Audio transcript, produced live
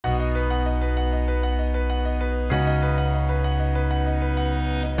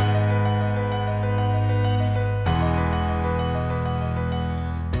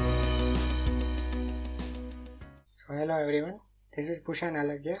everyone, this is Pushan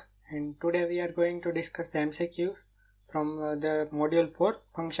and today we are going to discuss the MCQs from the module 4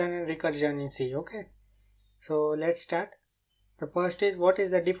 function and recursion in C. Okay, so let's start. The first is, what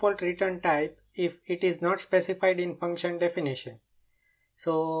is the default return type if it is not specified in function definition?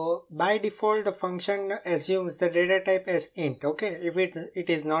 So by default the function assumes the data type as int, okay, if it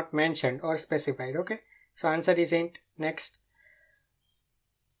is not mentioned or specified. Okay, so answer is int. Next,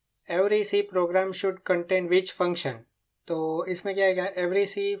 every C program should contain which function? तो इसमें क्या आएगा, every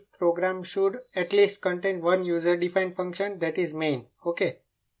C program should at least contain one user defined function that is main. Okay,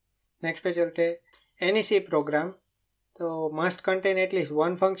 next पे चलते हैं. Any C program तो must contain at least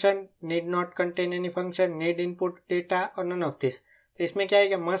one function, need not contain any function, need input data or none of this. तो इसमें क्या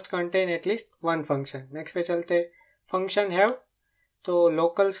आएगा, must contain at least one function. next पे चलते हैं. function have तो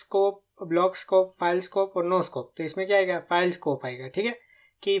local scope, block scope, file scope और no scope. तो इसमें क्या आएगा, file scope आएगा. ठीक है,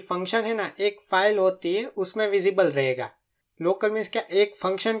 कि फंक्शन है ना, एक फाइल होती है उसमें विजिबल रहेगा. लोकल मीन्स क्या, एक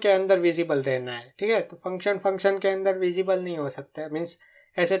फंक्शन के अंदर विजिबल रहना है. ठीक है, तो फंक्शन के अंदर विजिबल नहीं हो सकता है, मीन्स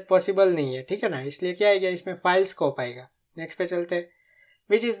ऐसे पॉसिबल नहीं है. ठीक है ना, इसलिए क्या आएगा, इसमें फाइल स्कोप आएगा. नेक्स्ट पे चलते हैं.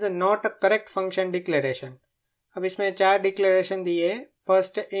 Which is the not a correct function declaration. अब इसमें 4 डिक्लेरेशन दिए.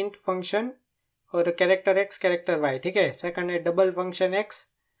 फर्स्ट इंट फंक्शन और कैरेक्टर एक्स कैरेक्टर वाई. ठीक है, सेकंड है डबल फंक्शन एक्स,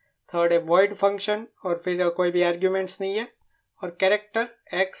 थर्ड है वॉइड फंक्शन और फिर कोई भी आर्ग्यूमेंट्स नहीं है, और कैरेक्टर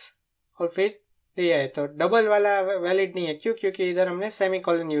एक्स और फिर ये है. तो डबल वाला वैलिड नहीं है, क्यों, क्योंकि इधर हमने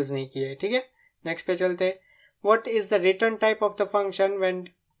सेमीकोलन यूज नहीं किया है. ठीक है, नेक्स्ट पे चलते हैं. What is the return type of the function when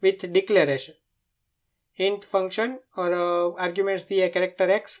with declaration. Int function और आर्ग्यूमेंट्स दिए character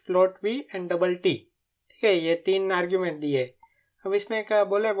x, float we and double T. ठीक है, ये 3 आर्ग्यूमेंट दिए. अब इसमें क्या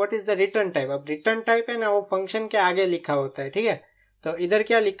बोला, what is the return type. अब रिटर्न टाइप है ना, वो फंक्शन के आगे लिखा होता है. ठीक है, तो इधर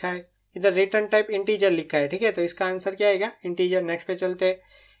क्या लिखा है, इधर रिटर्न टाइप इंटीजर लिखा है. ठीक है, तो इसका आंसर क्या आएगा, इंटीजर. नेक्स्ट पे चलते हैं.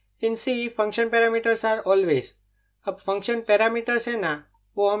 इन सी फंक्शन पैरामीटर्स आर ऑलवेज. अब फंक्शन पैरामीटर्स है ना,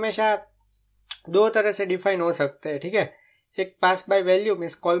 वो हमेशा 2 तरह से डिफाइन हो सकते हैं. ठीक है, एक पास by value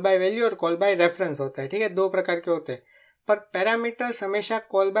means call by value और कॉल बाय रेफरेंस होता है. ठीक है, 2 प्रकार के होते हैं, पर पैरामीटर्स हमेशा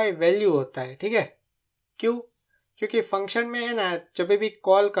कॉल बाय वैल्यू होता है. ठीक है, क्यों, क्योंकि फंक्शन में है ना, जब भी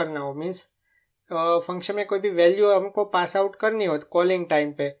कॉल करना हो मीन्स फंक्शन में कोई भी वैल्यू हमको पास आउट करनी हो कॉलिंग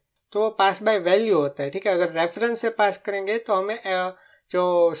टाइम पे, तो वो पास बाय वैल्यू होता है. ठीक है, अगर रेफरेंस से पास करेंगे तो हमें जो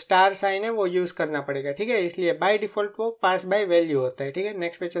स्टार साइन है वो यूज करना पड़ेगा. ठीक है, इसलिए बाय डिफॉल्ट वो पास बाय वैल्यू होता है. ठीक है,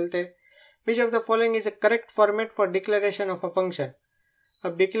 नेक्स्ट पे चलते हैं. Which of the following is a correct format for declaration of a function.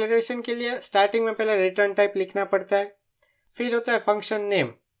 अब डिक्लेरेशन के लिए स्टार्टिंग में पहले रिटर्न टाइप लिखना पड़ता है, फिर होता है फंक्शन नेम.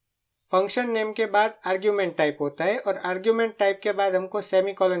 फंक्शन नेम के बाद आर्ग्यूमेंट टाइप होता है, और आर्ग्यूमेंट टाइप के बाद हमको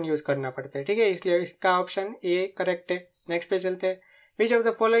सेमीकोलन यूज करना पड़ता है. ठीक है, इसलिए इसका ऑप्शन ए करेक्ट है. नेक्स्ट पे चलते हैं. Which of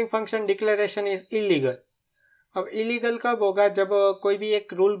the following function declaration is illegal. अब इलीगल कब होगा, जब कोई भी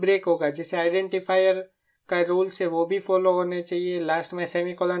एक रूल ब्रेक होगा. जैसे आइडेंटिफायर का रूल्स है वो भी फॉलो होने चाहिए, लास्ट में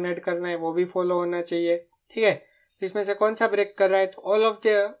सेमीकोलन ऐड करना है वो भी फॉलो होना चाहिए. ठीक है, इसमें से कौन सा ब्रेक कर रहा है, तो ऑल ऑफ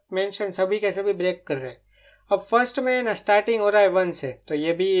द मेंशन सभी के सभी ब्रेक कर रहे हैं. अब फर्स्ट में ना स्टार्टिंग हो रहा है 1 से, तो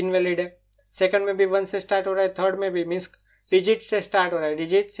ये भी इनवैलिड है. सेकंड में भी 1 से स्टार्ट हो रहा है, थर्ड में भी मीन्स डिजिट से स्टार्ट हो रहा है.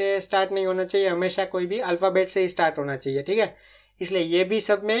 डिजिट से स्टार्ट नहीं होना चाहिए, हमेशा कोई भी अल्फाबेट से ही स्टार्ट होना चाहिए. ठीक है, इसलिए ये भी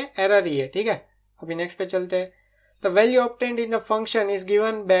सब में एरर ही है. ठीक है, अभी नेक्स्ट पे चलते हैं. The value obtained in the function is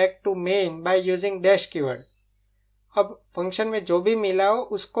given back to main by using dash keyword. अब फंक्शन में जो भी मिला हो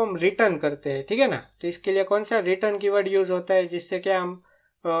उसको हम रिटर्न करते हैं. ठीक है ना, तो इसके लिए कौन सा रिटर्न कीवर्ड यूज होता है, जिससे क्या हम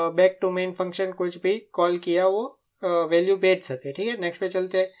बैक टू मेन फंक्शन कुछ भी कॉल किया वो वैल्यू भेज सके. ठीक है, नेक्स्ट पे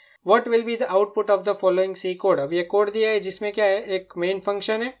चलते हैं. What will be the output of the following C code. अब ये कोड दिया है जिसमें क्या है, एक मेन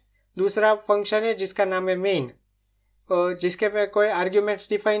फंक्शन है, दूसरा फंक्शन है जिसका नाम है मेन, जिसके पे कोई आर्ग्यूमेंट्स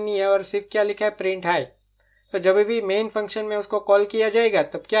डिफाइन नहीं है, और सिर्फ क्या लिखा है, प्रिंट हाई. तो जब भी मेन फंक्शन में उसको कॉल किया जाएगा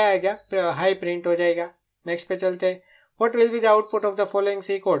तब क्या आएगा, हाई प्रिंट हो जाएगा. नेक्स्ट पे चलते हैं. What will be the output of the following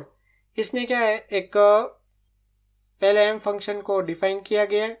C code. इसमें क्या है, एक पहले एम फंक्शन को डिफाइन किया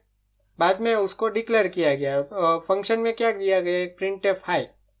गया है, बाद में उसको डिक्लेयर किया गया. फंक्शन में क्या दिया गया, एक प्रिंट एफ हाई.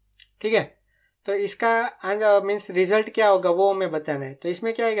 ठीक है, तो इसका मीन्स रिजल्ट क्या होगा वो हमें बताना है. तो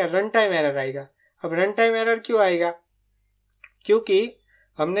इसमें क्या आएगा, रन टाइम एरर आएगा. अब रन टाइम एरर क्यों आएगा, क्योंकि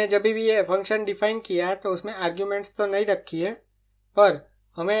हमने जब भी ये फंक्शन डिफाइन किया तो उसमें आर्ग्यूमेंट्स तो नहीं रखी है, पर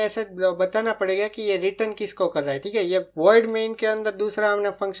हमें ऐसे बताना पड़ेगा कि ये रिटर्न किसको कर रहा है. ठीक है, ये वॉइड मेन के अंदर दूसरा हमने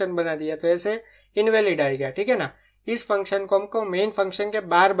फंक्शन बना दिया, तो ऐसे इनवैलिड आएगा. ठीक है ना, इस फंक्शन को हमको मेन फंक्शन के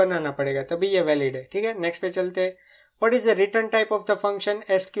बाहर बनाना पड़ेगा, तभी ये वैलिड है. ठीक है, नेक्स्ट पे चलते हैं. What is the return type of the function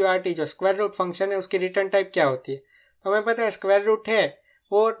SQRT. जो स्क्वायर रूट फंक्शन है उसकी रिटर्न टाइप क्या होती है, तो हमें पता है स्क्वायर रूट है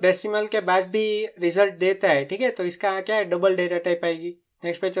वो डेसिमल के बाद भी रिजल्ट देता है. ठीक है, तो इसका क्या है, डबल डेटा टाइप आएगी.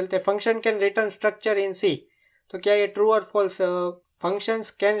 नेक्स्ट पे चलते हैं. Function can return structure in सी. तो क्या ये ट्रू और false, functions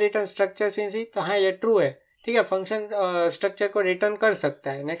can return structures in सी. तो हाँ, ये ट्रू है, ठीक है, फंक्शन स्ट्रक्चर को रिटर्न कर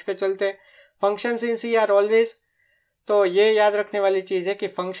सकता है। नेक्स्ट पे चलते हैं, functions in C R always, तो ये याद रखने वाली चीज़ है कि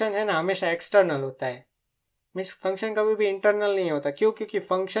फंक्शन है ना हमेशा एक्सटर्नल होता है, मीन्स फंक्शन कभी भी इंटरनल नहीं होता। क्यों? क्योंकि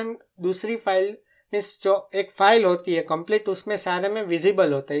फंक्शन दूसरी फाइल, मीन्स जो एक फाइल होती है कंप्लीट, उसमें सारे में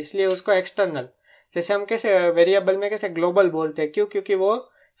विजिबल होता है, इसलिए उसको एक्सटर्नल, जैसे हम कैसे वेरिएबल में कैसे ग्लोबल बोलते हैं, क्यों? क्योंकि वो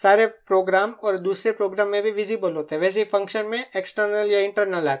सारे प्रोग्राम और दूसरे प्रोग्राम में भी विजिबल होते हैं। वैसे ही फंक्शन में एक्सटर्नल या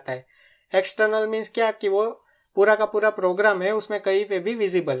इंटरनल आता है। एक्सटर्नल मीन्स क्या कि वो पूरा का पूरा प्रोग्राम है, उसमें कहीं पे भी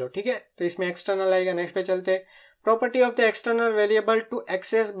विजिबल हो, ठीक है, तो इसमें एक्सटर्नल आएगा। नेक्स्ट पे चलते हैं, property of the external variable to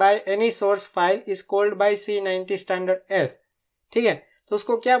access by any source file is called by C90 standard as, ठीक है, तो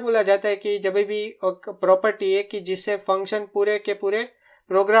उसको क्या बोला जाता है कि जब भी प्रॉपर्टी है कि जिससे फंक्शन पूरे के पूरे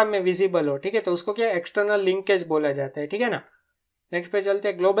प्रोग्राम में विजिबल हो, ठीक है, तो उसको क्या एक्सटर्नल लिंकेज बोला जाता है, ठीक है ना। नेक्स्ट पे चलते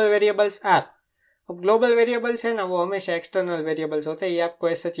हैं, ग्लोबल वेरिएबल्स आर। अब ग्लोबल वेरिएबल्स है ना वो हमेशा एक्सटर्नल वेरिएबल्स होते हैं, ये आपको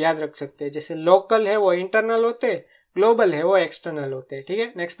ऐसे याद रख सकते हैं। जैसे लोकल है वो इंटरनल होते हैं, ग्लोबल है वो एक्सटर्नल होते हैं, ठीक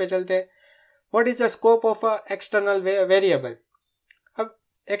है। नेक्स्ट पे चलते हैं, what is the scope of a external variable. अब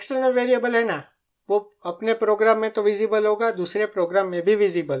एक्सटर्नल वेरिएबल है ना वो अपने प्रोग्राम में तो विजिबल होगा, दूसरे प्रोग्राम में भी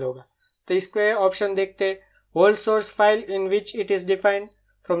विजिबल होगा। तो इसके ऑप्शन देखते हैं, whole source file in which it is defined,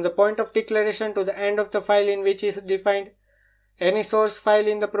 from the point of declaration to the end of the file in which is defined, any source file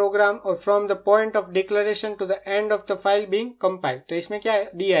in the programme, और from the point of declaration to the end of the file being compiled. तो इसमें क्या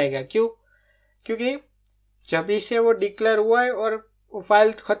D आएगा, क्यों? क्योंकि जब इसे वो डिक्लेयर हुआ है और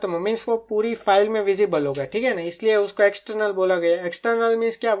फाइल खत्म हो, मीन्स वो पूरी फाइल में विजिबल होगा, ठीक है ना, इसलिए उसको एक्सटर्नल बोला गया। एक्सटर्नल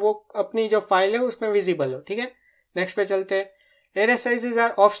मीन्स क्या, वो अपनी जो फाइल है उसमें विजिबल हो, ठीक है। नेक्स्ट पे चलते हैं, array sizes are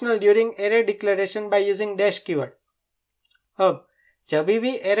optional during array declaration by using dash keyword. अब जब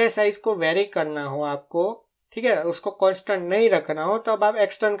भी एरे साइज को वेरी करना हो आपको, ठीक है, उसको कांस्टेंट नहीं रखना हो तब आप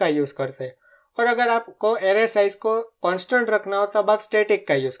एक्सटर्न का यूज करते हैं, और अगर आपको एरे साइज को कांस्टेंट रखना हो तब आप स्टैटिक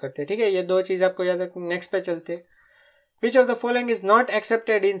का यूज करते हैं, ठीक है, ये दो चीज आपको याद रखनी। नेक्स्ट पे चलते हैं, which of the following is not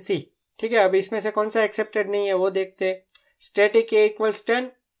accepted in सी, ठीक है, अब इसमें से कौन सा एक्सेप्टेड नहीं है वो देखते हैं। स्टैटिक ए इक्वल्स 10,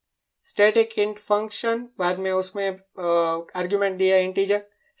 स्टैटिक इंट फंक्शन, बाद में उसमें आर्ग्यूमेंट दिया इंटीजर,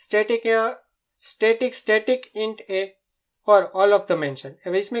 स्टैटिक स्टैटिक इंट ए, और ऑल ऑफ द मेंशन।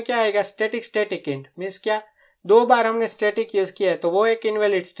 अब इसमें क्या आएगा, स्टैटिक इंट मीन्स क्या, दो बार हमने स्टैटिक यूज किया है तो वो एक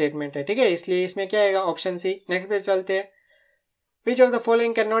इनवैलिड स्टेटमेंट है, ठीक है, इसलिए इसमें क्या आएगा, ऑप्शन सी। नेक्स्ट पे चलते हैं, which of the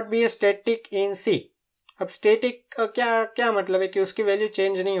following can not be a static इन सी। अब स्टैटिक का क्या मतलब है कि उसकी वैल्यू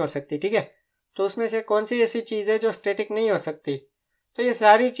चेंज नहीं हो सकती, ठीक है, तो उसमें से कौन सी ऐसी चीज है जो स्टैटिक नहीं हो सकती, तो ये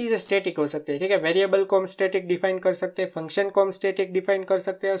सारी चीजें स्टैटिक हो सकती है, ठीक है। वेरिएबल को हम स्टैटिक डिफाइन कर सकते हैं, फंक्शन को हम स्टैटिक डिफाइन कर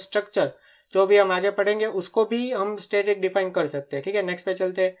सकते हैं, और स्ट्रक्चर जो भी हम आगे पढ़ेंगे उसको भी हम स्टैटिक डिफाइन कर सकते हैं, ठीक है। नेक्स्ट पे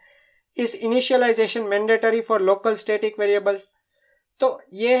चलते हैं, इस initialisation mandatory for local static variables. तो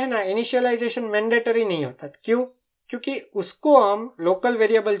ये है ना, इनिशियलाइजेशन मैंडेटरी नहीं होता, क्यों? क्योंकि उसको हम लोकल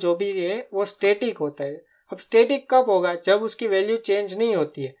वेरिएबल जो भी है वो स्टैटिक होता है। अब स्टैटिक कब होगा, जब उसकी वैल्यू चेंज नहीं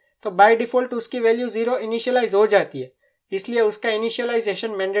होती है, तो बाय डिफॉल्ट उसकी वैल्यू 0 इनिशियलाइज हो जाती है, इसलिए उसका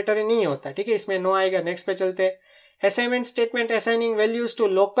इनिशियलाइजेशन मैंडेटरी नहीं होता, ठीक है, इसमें नो आएगा। नेक्स्ट पे चलते हैं, assignment statement assigning values to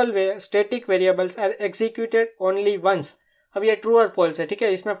local static variables are executed only once. अब ये ट्रू और फॉल्स है, ठीक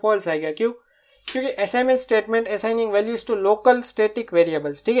है, इसमें फॉल्स आएगा, क्यों? क्योंकि assignment statement assigning values to local static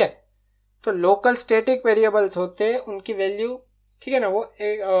variables, ठीक है, तो लोकल स्टैटिक वेरिएबल्स होते हैं उनकी वैल्यू, ठीक है ना,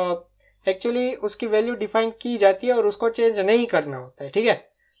 वो एक्चुअली उसकी वैल्यू डिफाइन की जाती है और उसको चेंज नहीं करना होता है, ठीक है,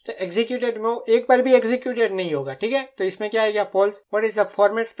 तो एग्जीक्यूटेड में एक बार भी एग्जीक्यूटेड नहीं होगा, ठीक है, तो इसमें क्या आएगा, false. What is the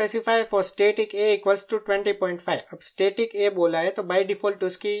format specify for static A equals to 20.5। अब स्टैटिक ए बोला है तो बाय डिफॉल्ट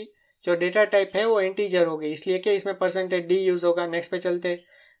उसकी जो डेटा टाइप है वो इंटीजर होगी, इसलिए कि इसमें %d यूज होगा। नेक्स्ट पे चलते,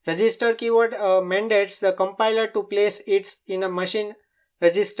 register keyword mandates the compiler to place it's in a machine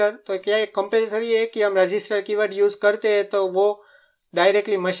register. तो क्या कंपल्सरी है कि हम रजिस्टर कीवर्ड यूज करते हैं तो वो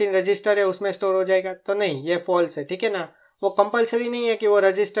डायरेक्टली मशीन रजिस्टर है उसमें स्टोर हो जाएगा, तो नहीं, ये फॉल्स है, ठीक है ना, वो कंपलसरी नहीं है कि वो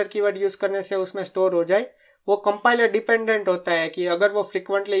रजिस्टर कीवर्ड यूज करने से उसमें स्टोर हो जाए, वो कंपाइलर डिपेंडेंट होता है कि अगर वो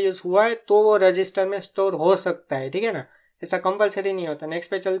फ्रिक्वेंटली यूज हुआ है तो वो रजिस्टर में स्टोर हो सकता है, ठीक है ना, ऐसा कंपलसरी नहीं होता।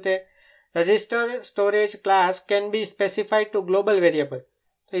 नेक्स्ट पे चलते, register storage class can be specified to global variable,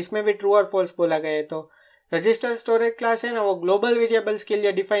 तो इसमें भी ट्रू और फॉल्स बोला गया है। तो रजिस्टर स्टोरेज क्लास है ना वो ग्लोबल वेरिएबल्स के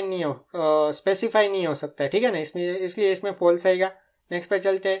लिए डिफाइन नहीं हो स्पेसिफाई नहीं हो सकता है, ठीक है ना, इसलिए इसमें फॉल्स आएगा। नेक्स्ट पे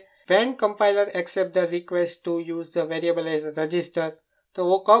चलते हैं, when compiler accept the request to use the variable as a register, तो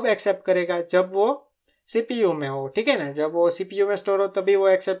वो कब एक्सेप्ट करेगा, जब वो सीपीयू में हो, ठीक है ना, जब वो सीपीयू में स्टोर हो तभी वो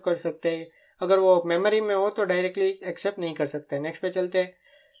एक्सेप्ट कर सकते हैं, अगर वो मेमोरी में हो तो डायरेक्टली एक्सेप्ट नहीं कर सकते। नेक्स्ट पे चलते हैं,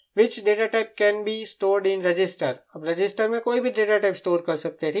 which data type can be stored in register. अब रजिस्टर में कोई भी डेटा टाइप स्टोर कर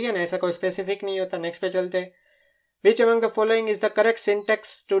सकते हैं, ठीक है ना, ऐसा कोई स्पेसिफिक नहीं होता। नेक्स्ट पे चलते हैं, which among the following is the correct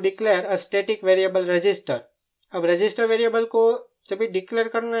syntax to declare a static variable resistor. अब रजिस्टर वेरिएबल को जब भी डिक्लेयर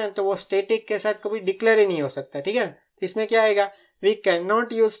करना है तो वो स्टैटिक के साथ कभी डिक्लेयर ही नहीं हो सकता, ठीक है। इसमें क्या आएगा, we can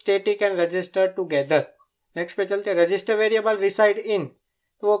not use static and register together. Next पे चलते, रजिस्टर वेरिएबल रिसाइड इन,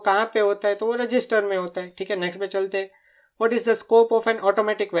 तो वो कहाँ पे होता है, तो वो रजिस्टर में होता है, ठीक है। नेक्स्ट पे चलते, what is the scope of N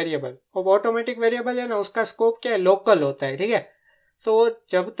automatic variable. अब ऑटोमेटिक वेरिएबल है ना, उसका स्कोप क्या है, लोकल होता है, ठीक है। तो वो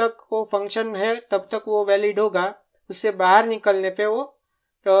जब तक वो फंक्शन है तब तक वो वैलिड होगा, उससे बाहर निकलने पे वो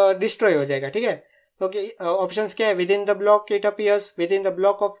डिस्ट्रॉय हो जाएगा, ठीक है। तो ऑप्शंस क्या है, with in the block it appears, with in the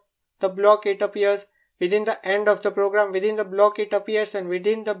block of the block it appears, with in the end of the programme, with in the block it appears and with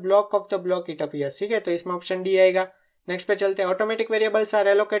in the block of the block it appears, ठीक है। तो इसमें option D आएगा। Next पे चलते हैं, automatic variables are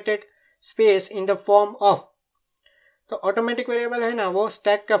allocated space in the form of. तो automatic variable है ना, वो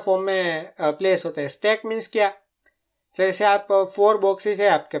स्टैक का फॉर्म में प्लेस होता है। स्टैक मीन्स क्या, जैसे आप 4 बॉक्सेस है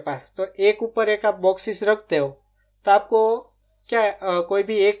आपके पास, तो एक ऊपर एक आप बॉक्सेस रखते हो, तो आपको क्या कोई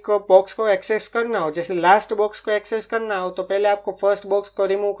भी एक बॉक्स को एक्सेस करना हो, जैसे लास्ट बॉक्स को एक्सेस करना हो, तो पहले आपको फर्स्ट बॉक्स को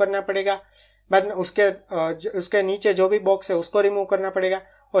रिमूव करना पड़ेगा, बाद में उसके नीचे जो भी बॉक्स है उसको रिमूव करना पड़ेगा,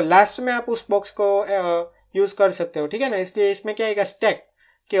 और लास्ट में आप उस बॉक्स को यूज कर सकते हो, ठीक है ना। इसलिए इसमें क्या आएगा, स्टैक,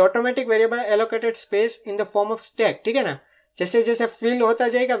 कि automatic variable allocated space in the form of stack, ठीक है ना। जैसे जैसे फिल होता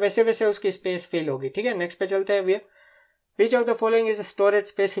जाएगा वैसे वैसे उसकी स्पेस फिल होगी, ठीक है। नेक्स्ट पे चलते हैं, which of the following is storage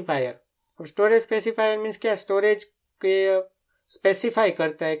specifier. अब स्टोरेज स्पेसिफायर मीन्स क्या, स्टोरेज के स्पेसिफाई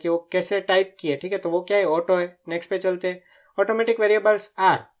करता है कि वो कैसे टाइप की है, ठीक है। तो वो क्या है, ऑटो है। नेक्स्ट पे चलते हैं, ऑटोमेटिक वेरिएबल्स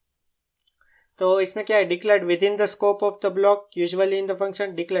आर, तो इसमें क्या है, declared with in the scope of the block usually in the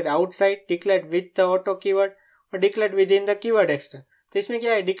function, declared outside, declared with the auto keyword, और declared with in the keyword extra. तो इसमें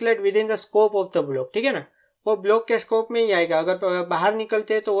क्या है, declared with in the scope of the block, ठीक है ना, वो block के स्कोप में ही आएगा, अगर बाहर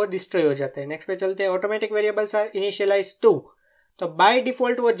निकलते हैं तो वो डिस्ट्रॉय हो जाता है। नेक्स्ट पे चलते हैं, automatic variables are initialise to, तो बाय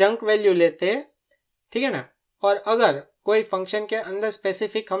डिफॉल्ट वो जंक वैल्यू लेते हैं, ठीक है ना। और अगर कोई फंक्शन के अंदर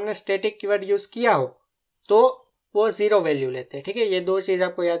स्पेसिफिक हमने स्टैटिक कीवर्ड यूज किया हो तो वो 0 वैल्यू लेते हैं, ठीक है। ये 2 चीज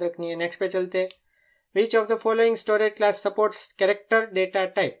आपको याद रखनी है। नेक्स्ट पे चलते हैं, which of the following storage class supports character data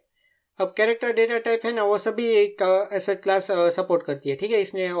type. अब कैरेक्टर डेटा टाइप है ना, वो सभी एक ऐसा क्लास सपोर्ट करती है, ठीक है,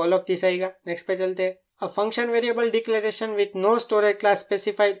 इसमें ऑल ऑफ दिस आएगा। नेक्स्ट पे चलते हैं, a function variable declaration with no storage class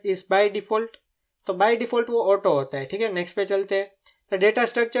specified is by default, तो बाय डिफॉल्ट वो ऑटो होता है, ठीक है। नेक्स्ट पे चलते हैं, the data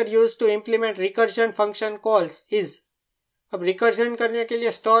structure used to implement recursion function calls is. अब रिकर्जन करने के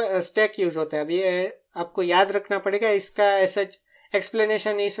लिए स्टैक यूज होता है। अब ये आपको याद रखना पड़ेगा, इसका ऐसा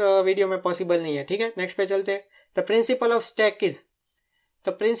एक्सप्लेनेशन इस वीडियो में पॉसिबल नहीं है, ठीक है। नेक्स्ट पे चलते हैं, the principle of stack is,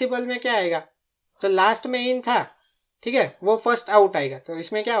 तो प्रिंसिपल में क्या आएगा, तो लास्ट में इन था, ठीक है, वो फर्स्ट आउट आएगा, तो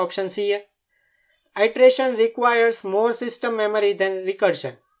इसमें क्या, ऑप्शन सी है। Iteration requires more system memory then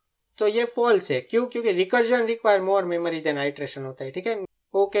recursion, तो ये फॉल्स है, क्यों, क्योंकि recursion require more memory then iteration होता है, ठीक है।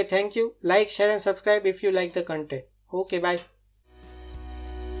 Okay, thank you, like share and subscribe if you like the content. Okay, bye.